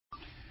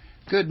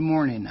Good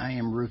morning. I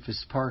am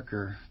Rufus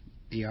Parker,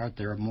 the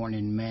author of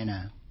Morning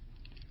Manna.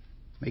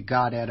 May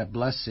God add a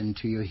blessing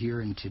to your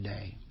hearing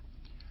today.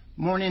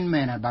 Morning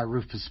Manna by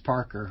Rufus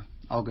Parker,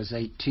 August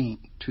 18,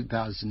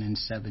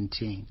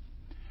 2017.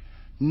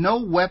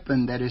 No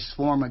weapon that is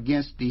formed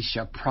against thee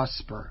shall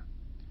prosper,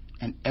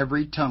 and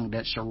every tongue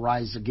that shall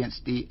rise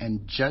against thee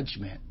in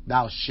judgment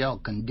thou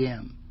shalt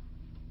condemn.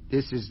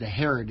 This is the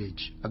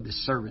heritage of the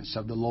servants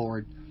of the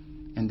Lord,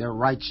 and their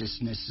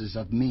righteousness is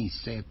of me,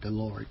 saith the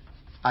Lord.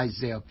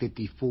 Isaiah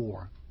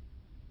 54,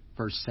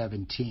 verse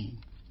 17.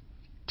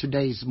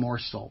 Today's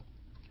morsel.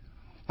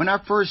 When I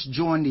first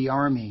joined the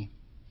Army,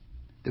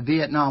 the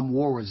Vietnam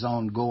War was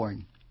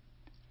ongoing.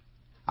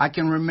 I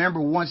can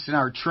remember once in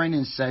our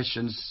training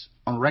sessions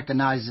on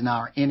recognizing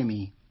our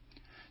enemy,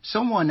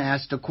 someone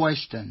asked a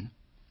question: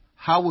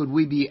 how would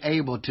we be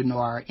able to know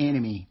our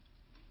enemy?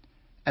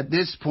 At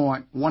this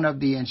point, one of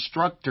the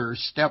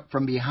instructors stepped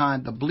from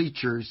behind the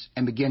bleachers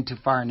and began to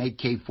fire an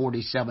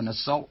AK-47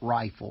 assault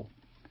rifle.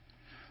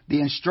 The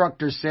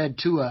instructor said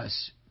to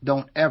us,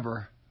 "Don't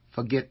ever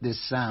forget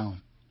this sound."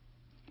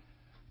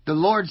 The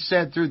Lord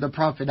said through the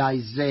prophet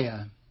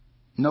Isaiah,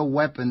 "No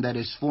weapon that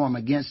is formed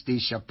against thee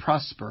shall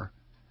prosper,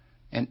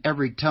 and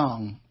every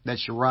tongue that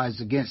shall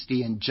rise against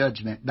thee in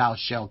judgment thou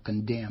shalt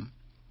condemn."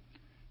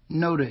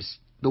 Notice,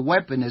 the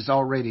weapon is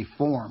already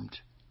formed,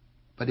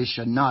 but it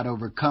shall not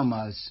overcome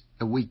us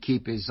if we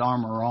keep his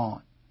armor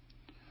on.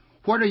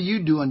 What are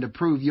you doing to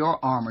prove your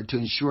armor to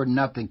ensure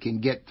nothing can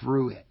get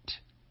through it?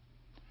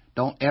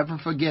 Don't ever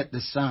forget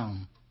the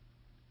sound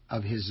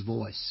of his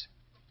voice.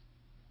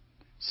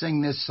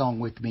 Sing this song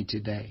with me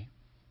today.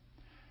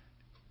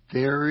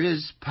 There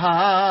is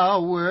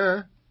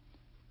power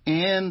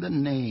in the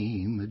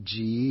name of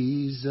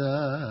Jesus.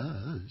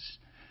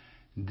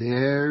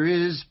 There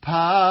is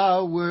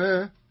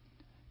power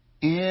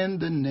in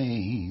the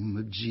name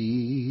of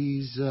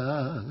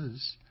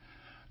Jesus.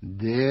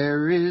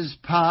 There is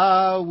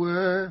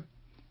power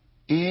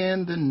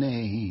in the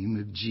name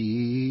of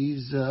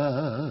Jesus,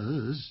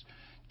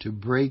 to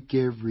break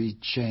every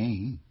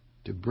chain,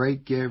 to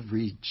break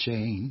every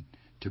chain,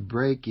 to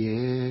break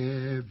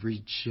every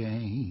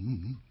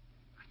chain.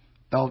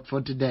 Thought for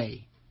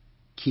today: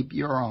 keep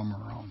your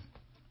armor on.